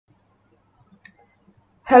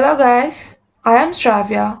Hello guys, I am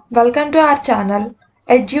Sravya. Welcome to our channel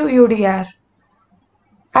EduUdr.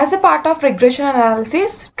 As a part of regression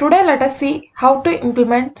analysis, today let us see how to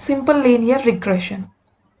implement simple linear regression.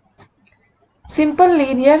 Simple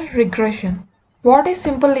linear regression. What is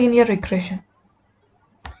simple linear regression?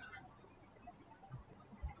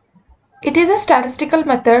 It is a statistical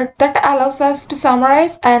method that allows us to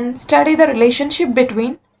summarize and study the relationship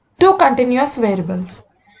between two continuous variables.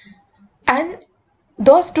 And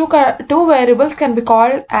those two variables can be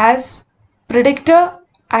called as predictor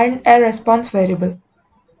and a response variable.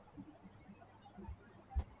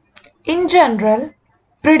 In general,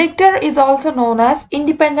 predictor is also known as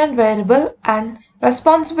independent variable and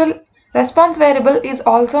response variable is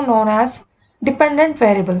also known as dependent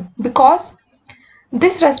variable because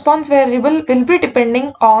this response variable will be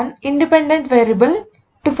depending on independent variable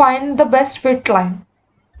to find the best fit line.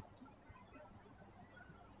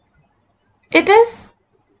 It is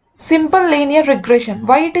simple linear regression.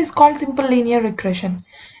 Why it is called simple linear regression?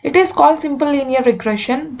 It is called simple linear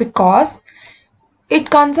regression because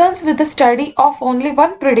it concerns with the study of only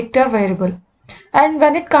one predictor variable. And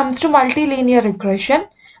when it comes to multilinear regression,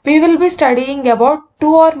 we will be studying about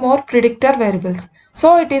two or more predictor variables.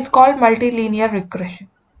 So it is called multilinear regression.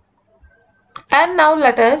 And now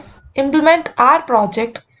let us implement our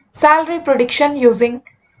project salary prediction using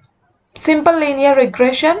simple linear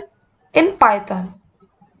regression in Python.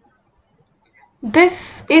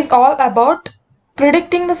 This is all about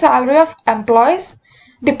predicting the salary of employees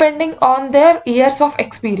depending on their years of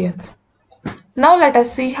experience. Now let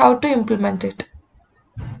us see how to implement it.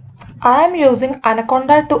 I am using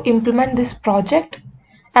Anaconda to implement this project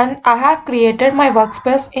and I have created my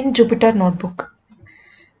workspace in Jupyter Notebook.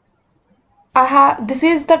 This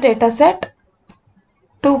is the dataset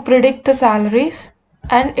to predict the salaries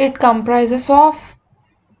and it comprises of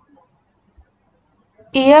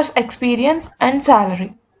years experience and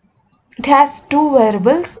salary. It has two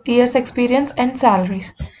variables, years experience and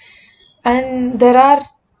salaries, and there are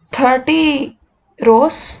 30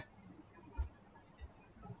 rows.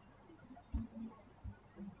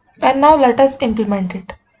 And now let us implement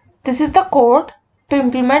it. This is the code to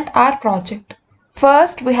implement our project.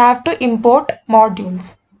 First we have to import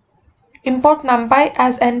modules. Import numpy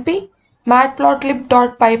as np,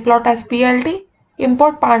 matplotlib.pyplot as plt,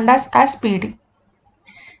 import pandas as pd,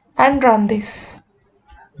 and run this.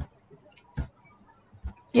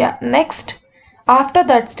 Next, after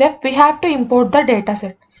that step we have to import the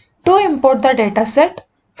dataset. To import the dataset,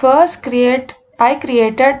 first I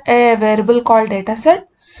created a variable called dataset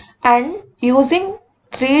and using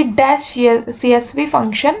read-csv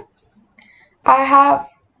function I have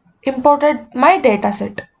imported my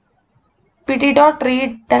dataset.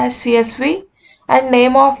 pd.read-csv and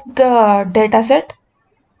name of the dataset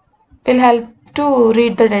will help to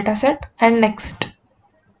read the dataset. And next,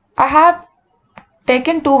 I have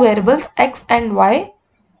taken two variables x and y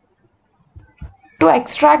to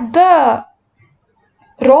extract the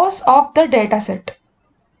rows of the dataset.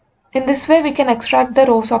 In this way we can extract the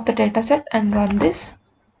rows of the dataset and run this.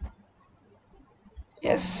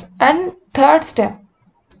 Yes, and third step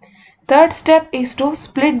is to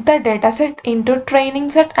split the dataset into training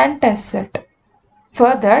set and test set.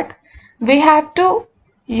 For that we have to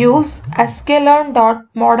use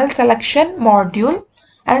sklearn.model selection module,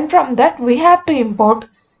 and from that we have to import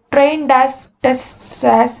train-tests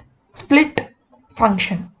as split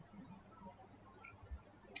function.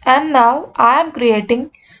 And now I am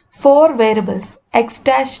creating four variables: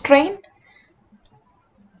 x-train,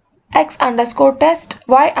 x_test,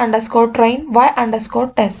 y_train,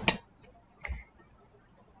 y_test.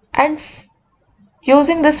 And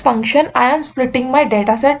using this function I am splitting my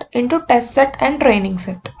dataset into test set and training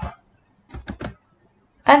set.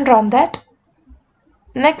 And run that.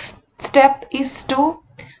 Next step is to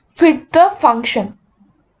fit the function,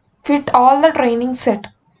 fit all the training set,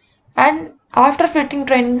 and after fitting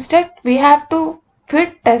training set we have to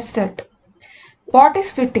fit test set. What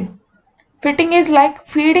is fitting? Fitting is like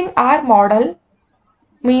feeding our model,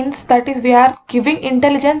 means that is we are giving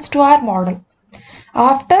intelligence to our model.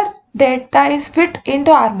 After data is fit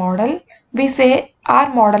into our model, we say our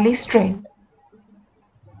model is trained.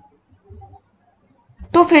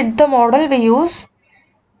 To fit the model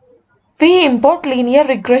we import linear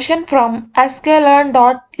regression from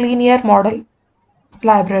sklearn.linear model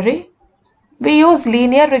library. We use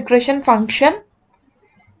linear regression function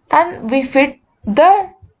and we fit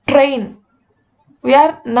the train. We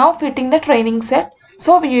are now fitting the training set,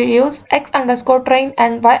 so we use x_train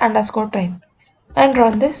and y_train and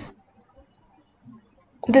run this.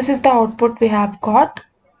 This is the output we have got.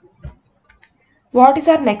 What is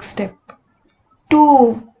our next step?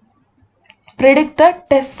 to predict the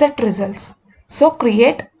test set results. So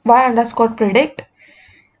create y_predict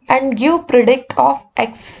and give predict of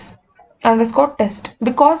x_test,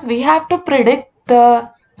 because we have to predict the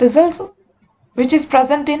results which is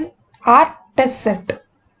present in our test set.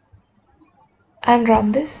 And run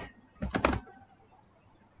this.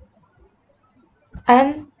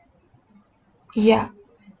 And yeah,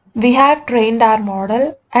 we have trained our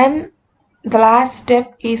model, and the last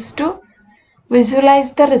step is to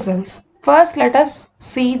visualize the results. First, let us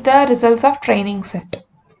see the results of training set.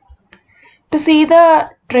 To see the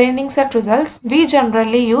training set results, we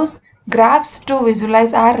generally use graphs to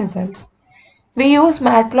visualize our results. We use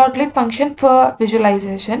matplotlib function for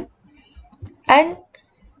visualization, and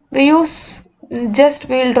we'll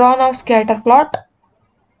draw now scatter plot.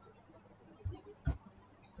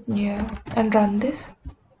 Yeah, and run this.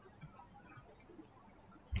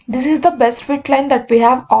 This is the best fit line that we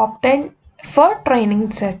have obtained for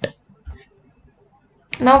training set.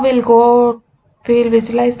 Now we'll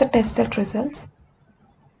visualize the test set results.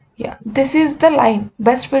 Yeah, this is the line,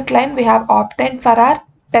 best fit line we have obtained for our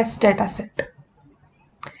test data set.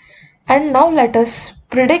 And now let us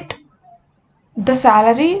predict the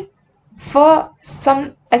salary for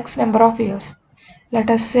some X number of years. Let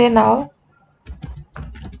us say now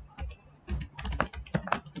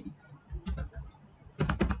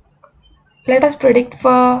let us predict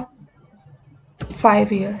for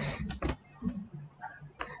 5 years.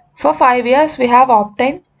 For 5 years we have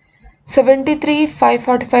obtained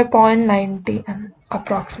 73,545.90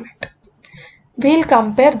 approximate. We'll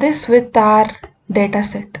compare this with our data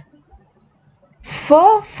set.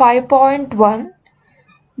 For 5.1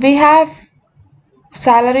 we have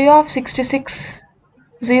salary of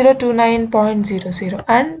 66,029.00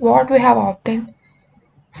 and what we have obtained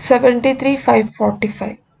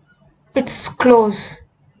 73,545. It's close.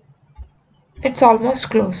 It's almost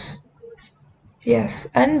close. Yes,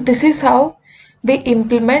 and this is how we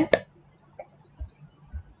implement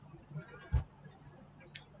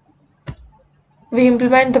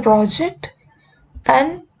the project.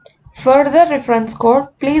 And for the reference code,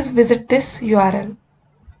 please visit this URL.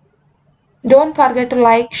 Don't forget to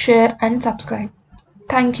like, share and subscribe.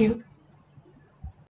 Thank you.